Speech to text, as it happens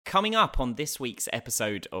coming up on this week's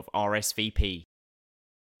episode of RSVP.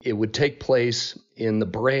 It would take place in the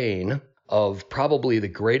brain of probably the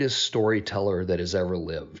greatest storyteller that has ever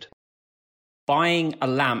lived. Buying a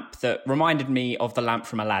lamp that reminded me of the lamp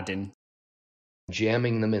from Aladdin.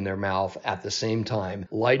 Jamming them in their mouth at the same time,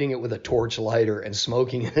 lighting it with a torch lighter and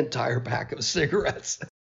smoking an entire pack of cigarettes.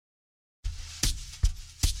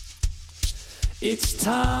 It's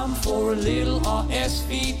time for a little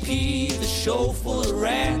RSVP, the show full of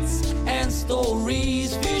rants and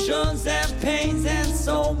stories, visions and pains and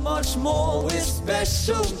so much more, with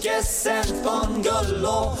special guests and fun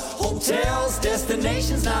galore. Hotels,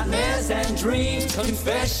 destinations, nightmares and dreams,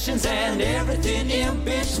 confessions and everything in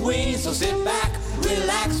between. So sit back,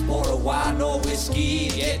 relax, pour a wine or whiskey,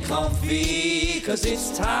 get comfy, cause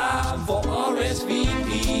it's time for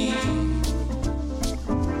RSVP.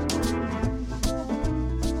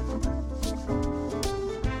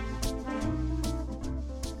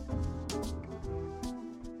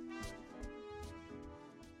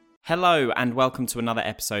 Hello and welcome to another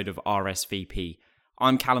episode of RSVP.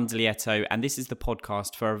 I'm Callum Dilietto and this is the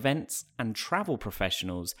podcast for events and travel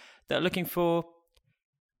professionals that are looking for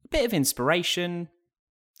a bit of inspiration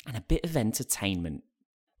and a bit of entertainment.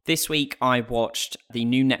 This week I watched the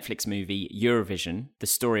new Netflix movie Eurovision, The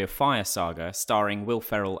Story of Fire saga, starring Will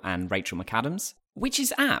Ferrell and Rachel McAdams. Which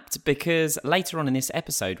is apt because later on in this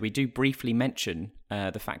episode, we do briefly mention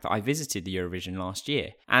the fact that I visited the Eurovision last year.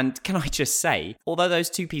 And can I just say, although those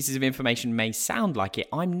two pieces of information may sound like it,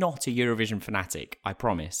 I'm not a Eurovision fanatic, I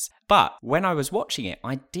promise. But when I was watching it,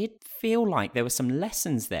 I did feel like there were some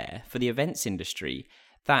lessons there for the events industry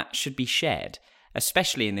that should be shared,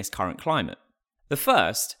 especially in this current climate. The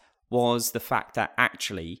first was the fact that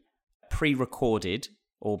actually pre-recorded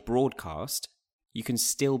or broadcast, you can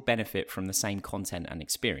still benefit from the same content and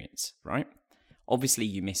experience, right? Obviously,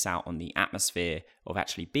 you miss out on the atmosphere of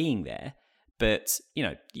actually being there, but, you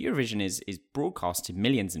know, Eurovision is broadcast to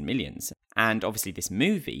millions and millions, and obviously this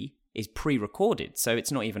movie is pre-recorded, so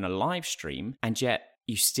it's not even a live stream, and yet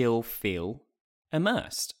you still feel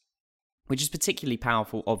immersed, which is particularly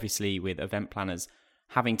powerful, obviously, with event planners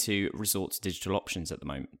having to resort to digital options at the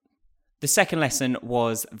moment. The second lesson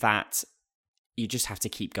was that you just have to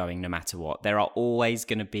keep going no matter what. There are always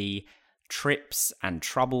going to be trips and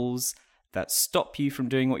troubles that stop you from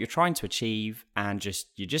doing what you're trying to achieve, and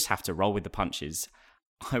you just have to roll with the punches.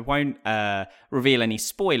 I won't reveal any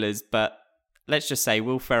spoilers, but let's just say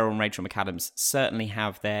Will Ferrell and Rachel McAdams certainly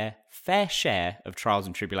have their fair share of trials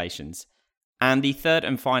and tribulations. And the third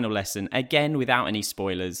and final lesson, again without any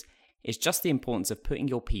spoilers, is just the importance of putting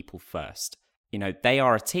your people first. You know, they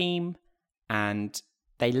are a team and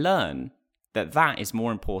they learn that is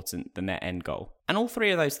more important than their end goal. And all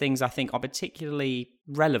three of those things, I think, are particularly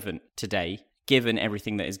relevant today, given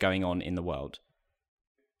everything that is going on in the world.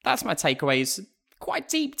 That's my takeaways, quite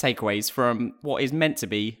deep takeaways from what is meant to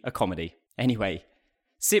be a comedy. Anyway,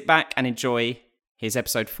 sit back and enjoy. Here's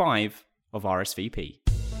episode 5 of RSVP.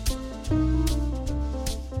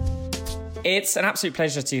 It's an absolute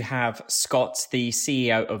pleasure to have Scott, the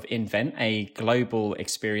CEO of Invent, a global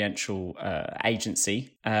experiential agency.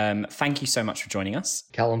 Thank you so much for joining us.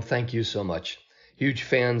 Callum, thank you so much. Huge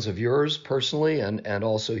fans of yours personally, and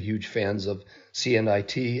also huge fans of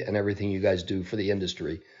CNIT and everything you guys do for the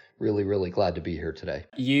industry. Really, really glad to be here today.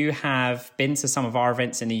 You have been to some of our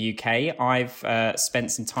events in the UK. I've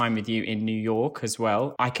spent some time with you in New York as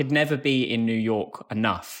well. I could never be in New York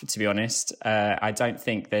enough, to be honest. I don't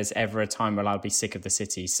think there's ever a time where I'll be sick of the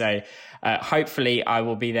city. So hopefully I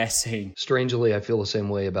will be there soon. Strangely, I feel the same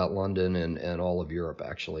way about London and all of Europe,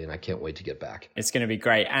 actually, and I can't wait to get back. It's going to be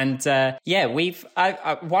great. And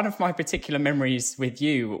one of my particular memories with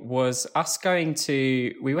you was us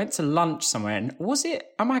we went to lunch somewhere. And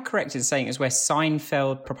am I correct in saying it was where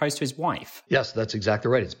Seinfeld proposed to his wife? Yes, that's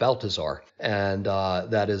exactly right. It's Balthazar. And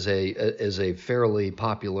that is a fairly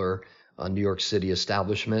popular New York City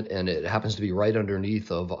establishment, and it happens to be right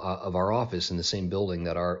underneath of our office in the same building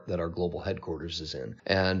that our global headquarters is in.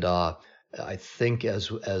 And I think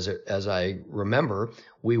as I remember,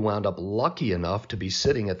 we wound up lucky enough to be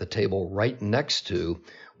sitting at the table right next to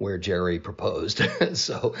where Jerry proposed.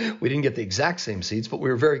 So we didn't get the exact same seats, but we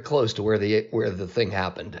were very close to where the thing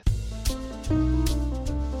happened.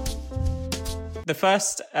 The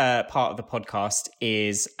first part of the podcast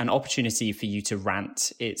is an opportunity for you to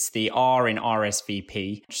rant. It's the R in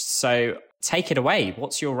RSVP. So take it away.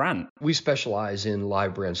 What's your rant? We specialize in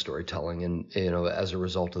live brand storytelling, and as a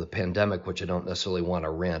result of the pandemic, which I don't necessarily want to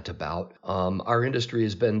rant about, our industry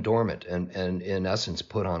has been dormant and in essence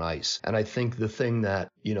put on ice. And I think the thing that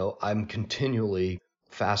I'm continually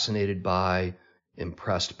fascinated by,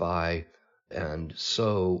 impressed by, and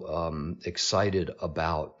so excited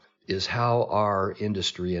about is how our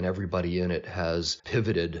industry and everybody in it has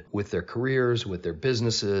pivoted with their careers, with their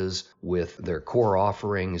businesses, with their core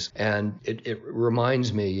offerings. And it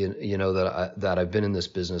reminds me, that I've been in this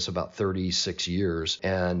business about 36 years,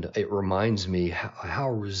 and it reminds me how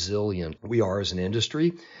resilient we are as an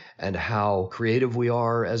industry and how creative we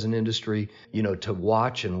are as an industry, to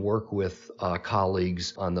watch and work with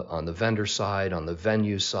colleagues on the vendor side, on the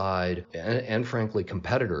venue side, and frankly,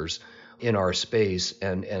 competitors in our space,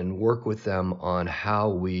 and work with them on how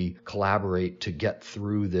we collaborate to get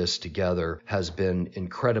through this together has been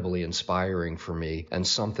incredibly inspiring for me, and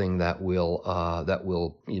something that will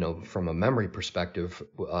from a memory perspective,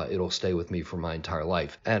 it'll stay with me for my entire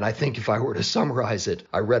life. And I think if I were to summarize it,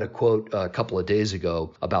 I read a quote a couple of days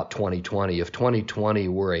ago about 2020. If 2020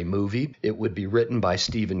 were a movie, it would be written by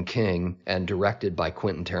Stephen King and directed by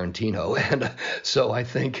Quentin Tarantino. And so I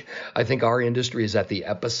think our industry is at the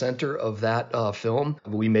epicenter of that film.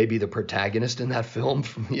 We may be the protagonist in that film,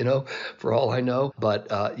 for all I know.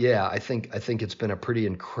 But I think it's been a pretty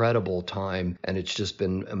incredible time, and it's just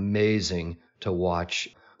been amazing to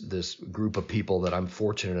watch this group of people that I'm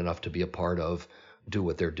fortunate enough to be a part of do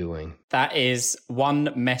what they're doing. That is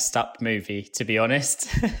one messed up movie, to be honest.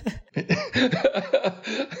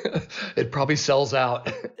 It probably sells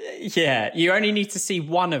out. Yeah, you only need to see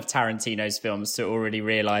one of Tarantino's films to already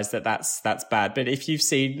realize that that's bad. But if you've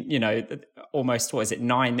seen, almost,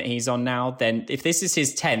 9 that he's on now, then if this is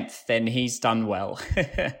his 10th, then he's done well.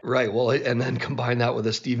 Right. Well, and then combine that with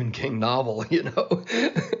a Stephen King novel, you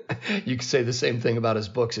could say the same thing about his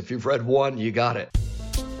books. If you've read one, you got it.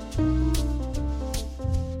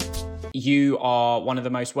 You are one of the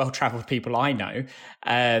most well-traveled people I know,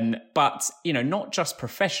 but, not just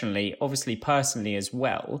professionally, obviously personally as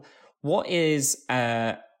well. What is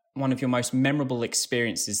one of your most memorable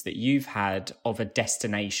experiences that you've had of a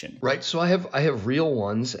destination? Right. So I have real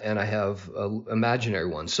ones and I have imaginary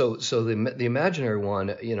ones. So the imaginary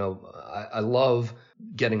one, I love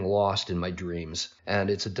getting lost in my dreams, and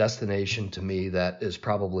it's a destination to me that is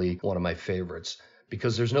probably one of my favorites,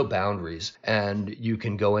 because there's no boundaries and you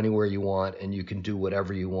can go anywhere you want and you can do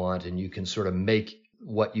whatever you want and you can sort of make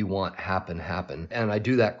what you want happen. And I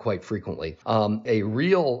do that quite frequently. A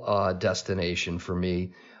real destination for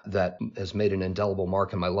me that has made an indelible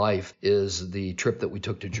mark in my life is the trip that we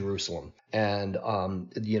took to Jerusalem. And,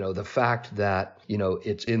 the fact that,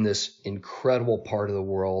 it's in this incredible part of the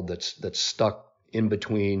world that's stuck in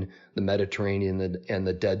between the Mediterranean and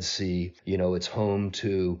the Dead Sea. It's home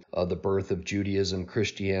to the birth of Judaism,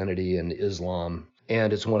 Christianity, and Islam.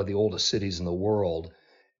 And it's one of the oldest cities in the world,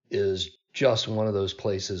 is just one of those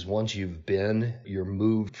places, once you've been, you're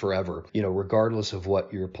moved forever. Regardless of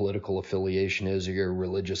what your political affiliation is or your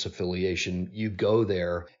religious affiliation, you go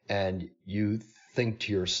there and you think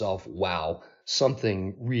to yourself, wow,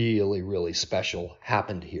 something really, really special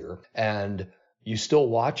happened here. And you still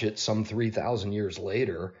watch it some 3,000 years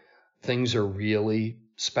later. Things are really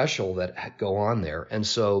special that go on there. And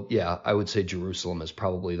so, I would say Jerusalem is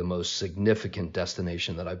probably the most significant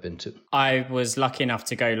destination that I've been to. I was lucky enough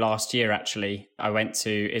to go last year, actually. I went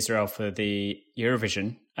to Israel for the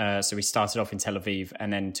Eurovision. So we started off in Tel Aviv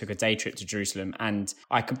and then took a day trip to Jerusalem. And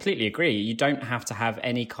I completely agree. You don't have to have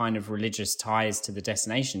any kind of religious ties to the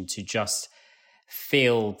destination to just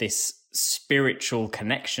feel this spiritual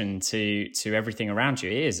connection to everything around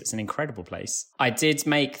you. It's an incredible place. I did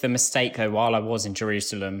make the mistake, though, while I was in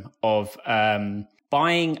Jerusalem, of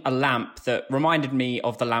buying a lamp that reminded me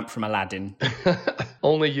of the lamp from Aladdin.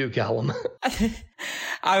 Only you, Callum.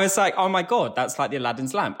 I was like, oh my God, that's like the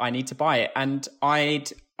Aladdin's lamp. I need to buy it. And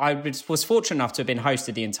I was fortunate enough to have been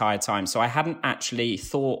hosted the entire time, so I hadn't actually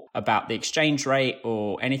thought about the exchange rate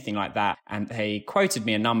or anything like that. And they quoted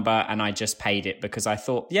me a number and I just paid it because I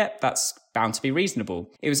thought, that's bound to be reasonable.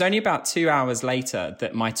 It was only about 2 hours later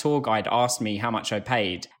that my tour guide asked me how much I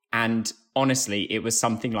paid. And honestly, it was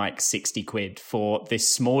something like 60 quid for this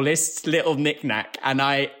smallest little knickknack. And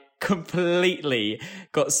I completely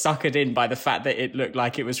got suckered in by the fact that it looked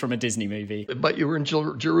like it was from a Disney movie. But you were in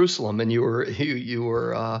Jerusalem and you were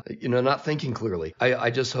not thinking clearly.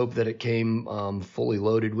 I just hope that it came fully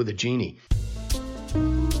loaded with a genie.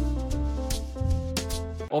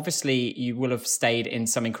 Obviously, you will have stayed in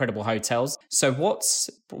some incredible hotels. So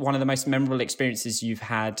what's one of the most memorable experiences you've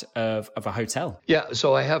had of a hotel? Yeah,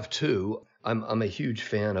 so I have two. I'm a huge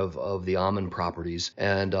fan of the Aman properties,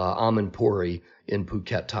 and Aman Puri in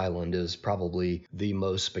Phuket, Thailand is probably the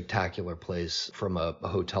most spectacular place from a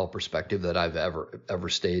hotel perspective that I've ever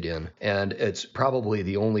stayed in. And it's probably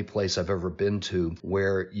the only place I've ever been to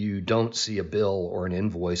where you don't see a bill or an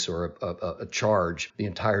invoice or a charge the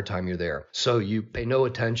entire time you're there. So you pay no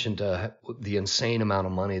attention to the insane amount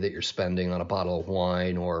of money that you're spending on a bottle of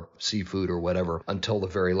wine or seafood or whatever until the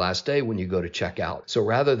very last day when you go to check out. So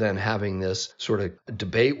rather than having this sort of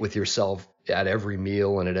debate with yourself at every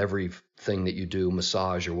meal and at every thing that you do,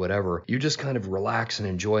 massage or whatever, you just kind of relax and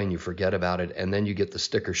enjoy and you forget about it. And then you get the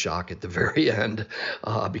sticker shock at the very end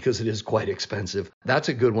because it is quite expensive. That's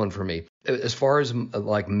a good one for me. As far as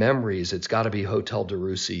like memories, it's got to be Hotel de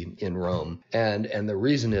Russi in Rome. And the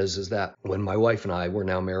reason is that when my wife and I were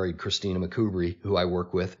now married, Christina McCubry, who I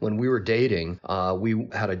work with, when we were dating, we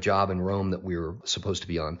had a job in Rome that we were supposed to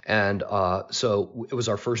be on. And so it was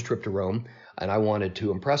our first trip to Rome. And I wanted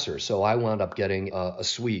to impress her. So I wound up getting a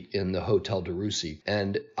suite in the Hotel de Russi.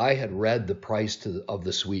 And I had read the price of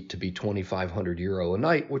the suite to be 2,500 euro a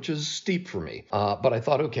night, which is steep for me. But I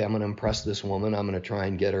thought, okay, I'm going to impress this woman. I'm going to try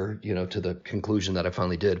and get her, to the conclusion that I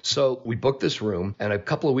finally did. So we booked this room. And a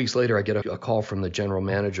couple of weeks later, I get a call from the general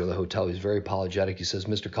manager of the hotel. He's very apologetic. He says,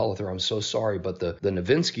 Mr. Cullither, I'm so sorry, but the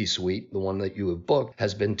Novinsky suite, the one that you have booked,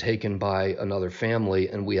 has been taken by another family.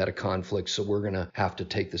 And we had a conflict. So we're going to have to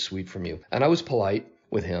take the suite from you. And I was polite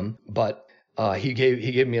with him, but he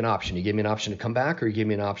gave me an option. He gave me an option to come back, or he gave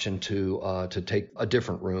me an option to take a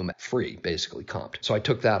different room free, basically comped. So I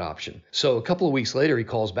took that option. So a couple of weeks later, he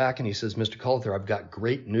calls back and he says, Mr. Cullither, I've got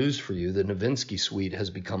great news for you. The Novinsky suite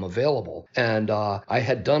has become available. And I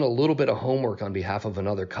had done a little bit of homework on behalf of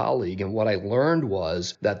another colleague. And what I learned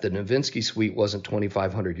was that the Novinsky suite wasn't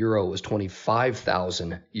 2,500 euro, it was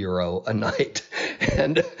 25,000 euro a night.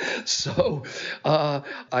 And so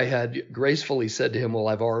I had gracefully said to him, well,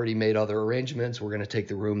 I've already made other arrangements. We're going to take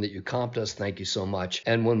the room that you comped us. Thank you so much.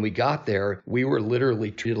 And when we got there, we were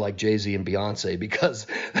literally treated like Jay-Z and Beyonce because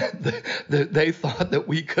they thought that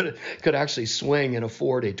we could actually swing and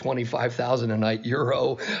afford a 25,000 a night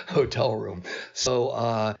euro hotel room.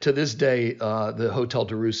 So to this day, the Hotel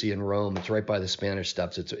de Russi in Rome, it's right by the Spanish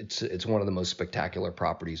Steps. It's one of the most spectacular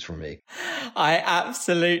properties for me. I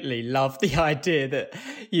absolutely love the idea that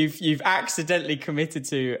you've accidentally committed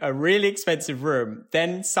to a really expensive room,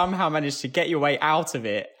 then somehow managed to get your way out of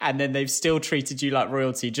it, and then they've still treated you like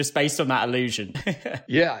royalty just based on that illusion.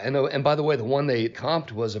 Yeah, and by the way, the one they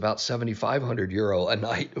comped was about 7,500 euro a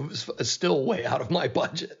night. It was still way out of my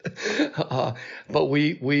budget. But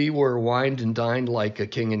we were wined and dined like a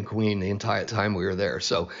king and queen the entire time we were there.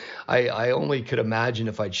 So I only could imagine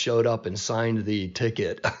if I'd showed up and signed the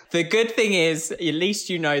ticket. The good thing is, at least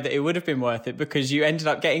you know that it would have been worth it because you ended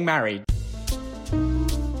up getting married.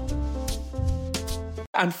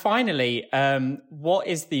 And finally, what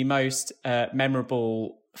is the most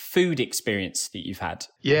memorable food experience that you've had?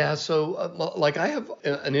 Yeah, so I have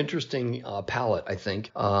an interesting palate, I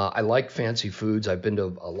think. I like fancy foods. I've been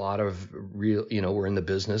to a lot of real, we're in the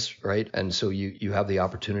business, right? And so you have the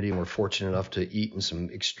opportunity, and we're fortunate enough to eat in some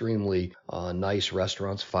extremely nice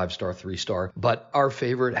restaurants, 5-star, 3-star. But our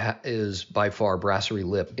favorite is by far Brasserie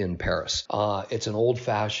Lippe in Paris. It's an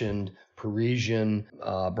old-fashioned Parisian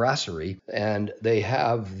brasserie, and they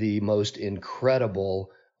have the most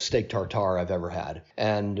incredible steak tartare I've ever had.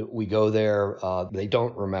 And we go there, they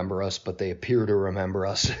don't remember us, but they appear to remember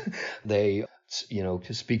us. They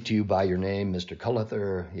speak to you by your name, Mr.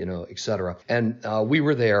 Cullither, etc. And we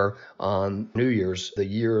were there on New Year's, the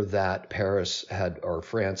year that France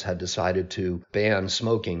had decided to ban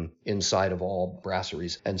smoking inside of all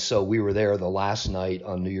brasseries. And so we were there the last night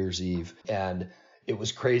on New Year's Eve, and it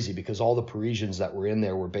was crazy because all the Parisians that were in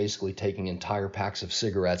there were basically taking entire packs of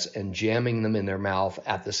cigarettes and jamming them in their mouth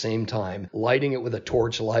at the same time, lighting it with a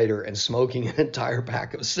torch lighter and smoking an entire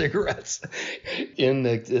pack of cigarettes in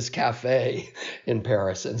this cafe in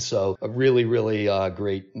Paris. And so a really, really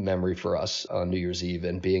great memory for us on New Year's Eve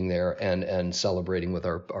and being there and celebrating with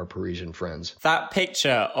our Parisian friends. That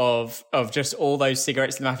picture of just all those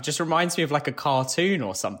cigarettes in the mouth just reminds me of like a cartoon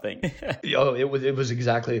or something. Oh, it was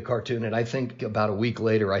exactly a cartoon. And I think about a week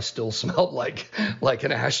later, I still smelled like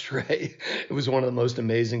an ashtray. It was one of the most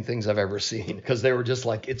amazing things I've ever seen because they were just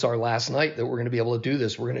like, it's our last night that we're going to be able to do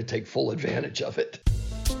this. We're going to take full advantage of it.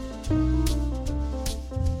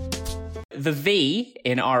 The V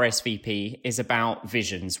in RSVP is about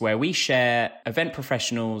visions, where we share event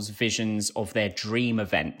professionals' visions of their dream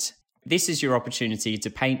event. This is your opportunity to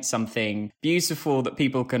paint something beautiful that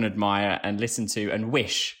people can admire and listen to and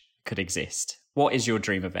wish could exist. What is your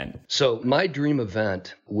dream event? So my dream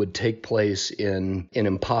event would take place in an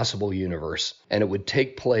impossible universe, and it would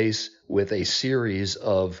take place with a series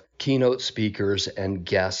of keynote speakers and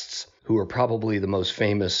guests who are probably the most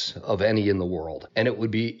famous of any in the world. And it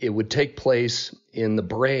would take place in the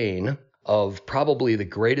brain of probably the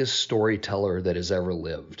greatest storyteller that has ever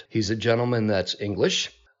lived. He's a gentleman that's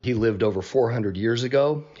English. He lived over 400 years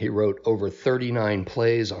ago. He wrote over 39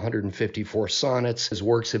 plays, 154 sonnets. His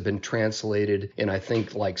works have been translated in, I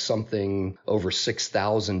think, like something over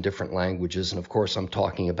 6,000 different languages. And of course, I'm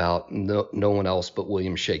talking about no one else but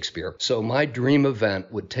William Shakespeare. So my dream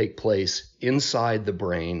event would take place inside the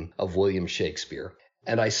brain of William Shakespeare.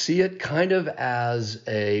 And I see it kind of as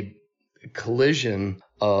a collision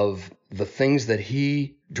of the things that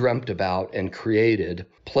he dreamt about and created,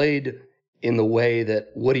 played in the way that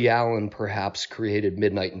Woody Allen perhaps created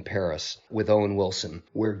Midnight in Paris with Owen Wilson,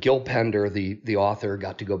 where Gil Pender, the author,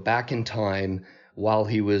 got to go back in time while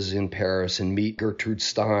he was in Paris and meet Gertrude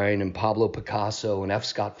Stein and Pablo Picasso and F.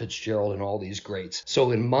 Scott Fitzgerald and all these greats. So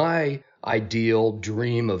in my ideal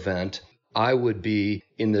dream event, I would be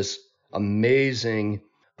in this amazing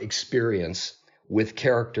experience with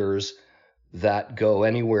characters that go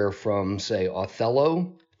anywhere from, say,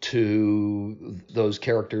 Othello to those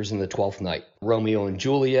characters in The Twelfth Night, Romeo and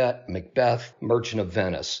Juliet, Macbeth, Merchant of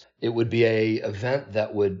Venice. It would be an event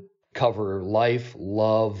that would cover life,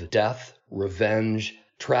 love, death, revenge,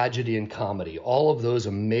 tragedy, and comedy, all of those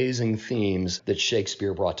amazing themes that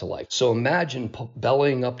Shakespeare brought to life. So imagine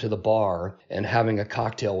bellying up to the bar and having a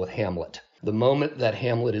cocktail with Hamlet. The moment that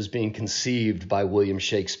Hamlet is being conceived by William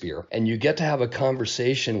Shakespeare, and you get to have a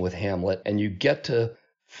conversation with Hamlet, and you get to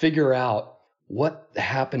figure out what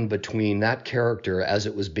happened between that character as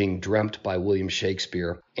it was being dreamt by William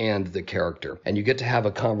Shakespeare and the character. And you get to have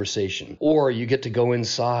a conversation. Or you get to go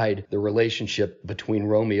inside the relationship between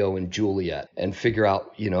Romeo and Juliet and figure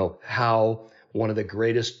out, how one of the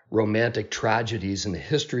greatest romantic tragedies in the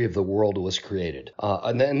history of the world was created.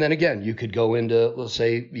 And then again, you could go into, let's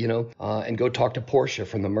say, and go talk to Portia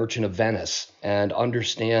from The Merchant of Venice and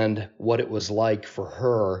understand what it was like for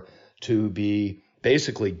her to be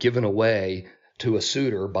basically given away to a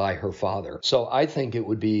suitor by her father. So I think it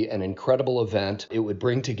would be an incredible event. It would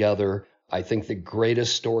bring together, I think, the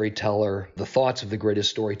greatest storyteller, the thoughts of the greatest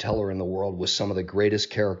storyteller in the world with some of the greatest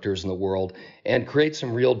characters in the world, and create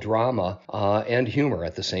some real drama and humor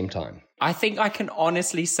at the same time. I think I can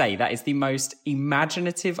honestly say that is the most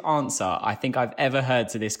imaginative answer I think I've ever heard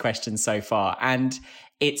to this question so far. And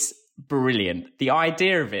it's brilliant. The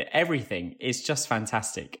idea of it, everything is just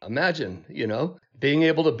fantastic. Imagine, being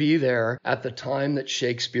able to be there at the time that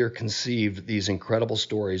Shakespeare conceived these incredible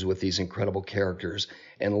stories with these incredible characters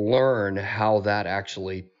and learn how that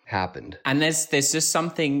actually happened. And there's just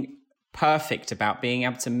something perfect about being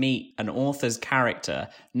able to meet an author's character,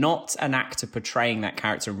 not an actor portraying that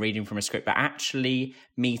character and reading from a script, but actually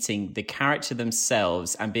meeting the character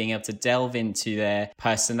themselves and being able to delve into their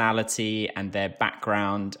personality and their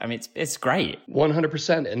background. I mean, it's great.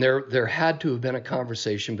 100%. And there had to have been a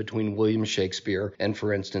conversation between William Shakespeare and,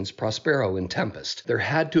 for instance, Prospero in Tempest. There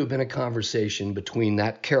had to have been a conversation between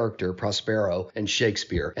that character, Prospero, and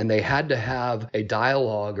Shakespeare. And they had to have a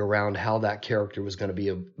dialogue around how that character was going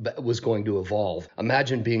to evolve.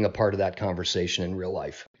 Imagine being a part of that conversation in real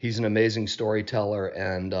life. He's an amazing storyteller,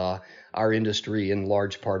 and our industry in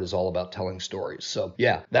large part is all about telling stories. So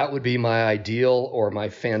yeah, that would be my ideal or my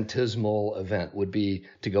phantasmal event, would be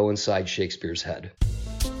to go inside Shakespeare's head.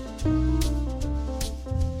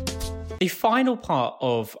 The final part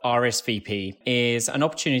of RSVP is an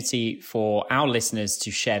opportunity for our listeners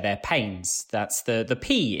to share their pains. That's the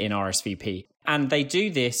P in RSVP. And they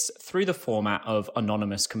do this through the format of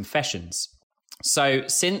anonymous confessions. So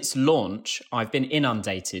since launch, I've been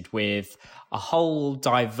inundated with a whole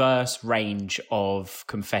diverse range of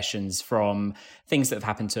confessions, from things that have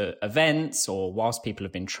happened to events or whilst people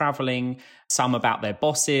have been traveling, some about their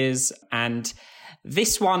bosses. And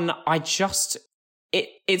this one,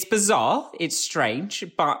 it's bizarre, it's strange,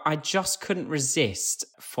 but I just couldn't resist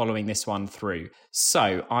following this one through.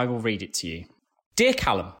 So I will read it to you. Dear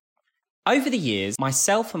Callum, over the years,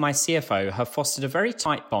 myself and my CFO have fostered a very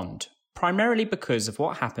tight bond, primarily because of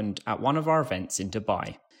what happened at one of our events in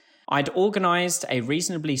Dubai. I'd organised a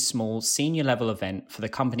reasonably small senior level event for the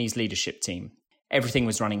company's leadership team. Everything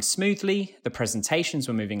was running smoothly, the presentations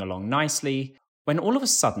were moving along nicely, when all of a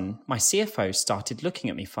sudden my CFO started looking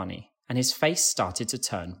at me funny and his face started to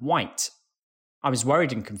turn white. I was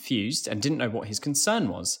worried and confused and didn't know what his concern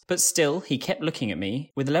was, but still he kept looking at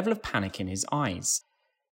me with a level of panic in his eyes.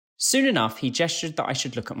 Soon enough, he gestured that I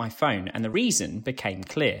should look at my phone, and the reason became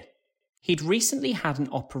clear. He'd recently had an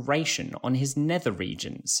operation on his nether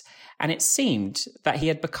regions, and it seemed that he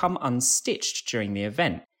had become unstitched during the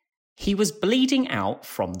event. He was bleeding out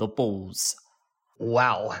from the balls.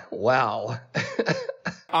 Wow.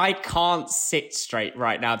 I can't sit straight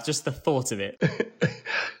right now, just the thought of it.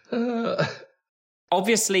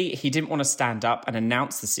 Obviously, he didn't want to stand up and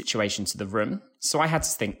announce the situation to the room, so I had to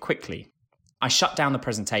think quickly. I shut down the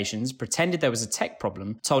presentations, pretended there was a tech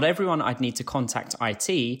problem, told everyone I'd need to contact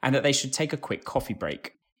IT and that they should take a quick coffee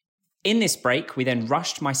break. In this break, we then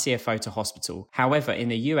rushed my CFO to hospital. However, in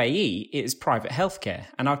the UAE, it is private healthcare,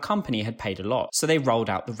 and our company had paid a lot, so they rolled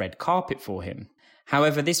out the red carpet for him.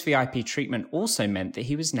 However, this VIP treatment also meant that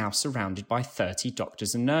he was now surrounded by 30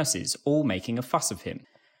 doctors and nurses, all making a fuss of him.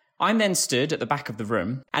 I then stood at the back of the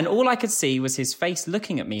room, and all I could see was his face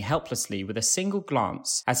looking at me helplessly with a single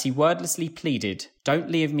glance as he wordlessly pleaded,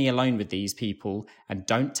 "Don't leave me alone with these people, and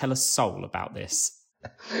don't tell a soul about this."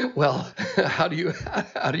 Well, how do you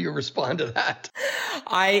respond to that?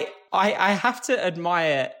 I have to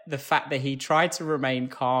admire the fact that he tried to remain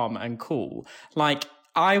calm and cool. Like,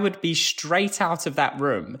 I would be straight out of that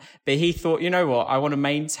room, but he thought, you know what, I want to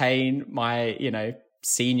maintain my,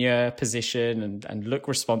 senior position and look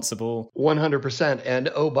responsible. 100%. And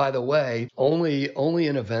oh, by the way, only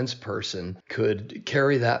an events person could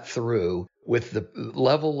carry that through with the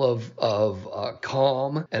level of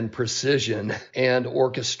calm and precision and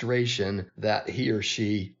orchestration that he or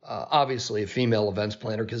she, obviously a female events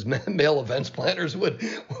planner, because male events planners would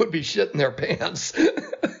be shitting their pants.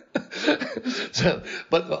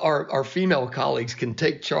 But our female colleagues can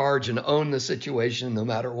take charge and own the situation no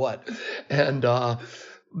matter what. And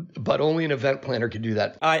but only an event planner can do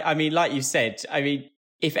that. I mean, like you said,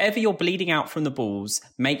 if ever you're bleeding out from the balls,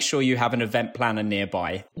 make sure you have an event planner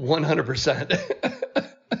nearby. 100%.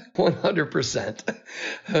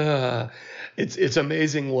 100%. It's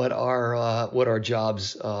amazing what our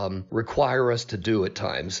jobs require us to do at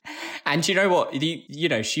times. And you know what?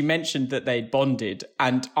 She mentioned that they'd bonded,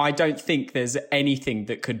 and I don't think there's anything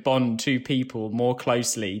that could bond two people more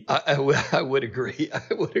closely. I would agree.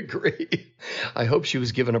 I hope she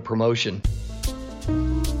was given a promotion.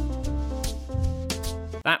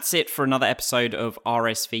 That's it for another episode of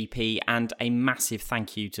RSVP, and a massive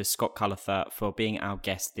thank you to Scott Cullither for being our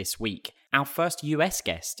guest this week. Our first US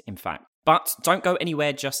guest, in fact. But don't go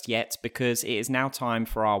anywhere just yet, because it is now time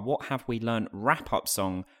for our What Have We Learned wrap-up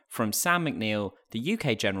song from Sam McNeil, the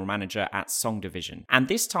UK General Manager at Song Division. And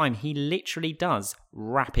this time he literally does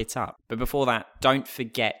wrap it up. But before that, don't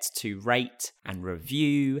forget to rate and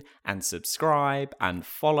review and subscribe and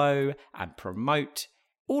follow and promote.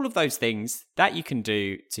 All of those things that you can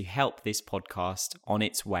do to help this podcast on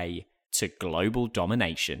its way to global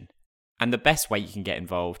domination. And the best way you can get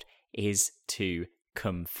involved is to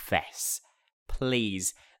confess.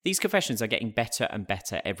 Please, these confessions are getting better and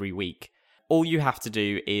better every week. All you have to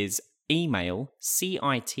do is email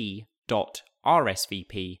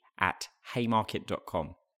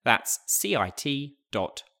cit.rsvp@haymarket.com. That's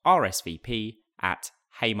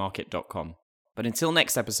cit.rsvp@haymarket.com. But until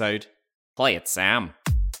next episode, play it, Sam.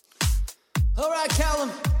 All right,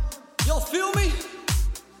 Callum, y'all feel me?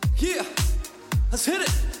 Yeah, let's hit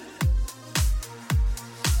it.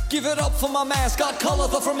 Give it up for my man, Scott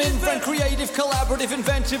Cullither from Invent, creative, collaborative,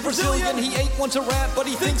 inventive, Brazilian. He ain't one to rap, but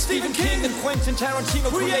he thinks Stephen King and Quentin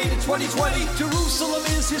Tarantino created 2020. Jerusalem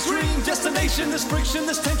is his dream destination. There's friction,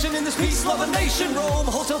 there's tension in this peace, love a nation. Rome,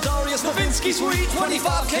 Hotel Darius, Novinsky Suite,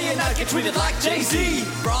 25K and I get treated like Jay-Z.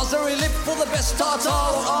 Brasserie lip for the best tartar,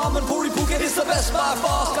 or almond puri Phuket is the best by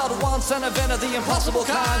far. Scott wants an event of the impossible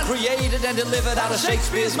kind, created and delivered out of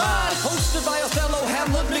Shakespeare's mind. Hosted by Othello,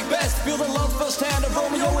 Hamlet, Macbeth, feel the love firsthand of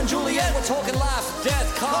Romeo and Juliet. We're talking life,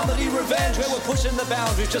 death, comedy, revenge, where we're pushing the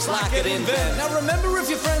boundaries just like it Invent. Now remember, if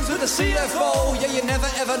you're friends with a CFO, yeah, you never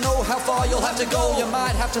ever know how far you'll have to go. You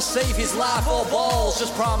might have to save his life or balls.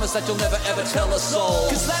 Just promise that you'll never ever tell a soul,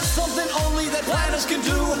 cause that's something only that planners can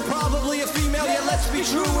do. And probably a female, yeah, let's be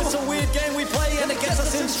true. It's a weird game we play and it gets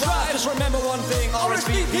us in stride. Just remember one thing,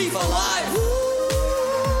 RSVP for life.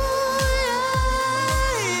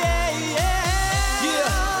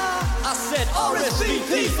 Yeah, I said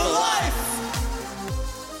RSVP for life.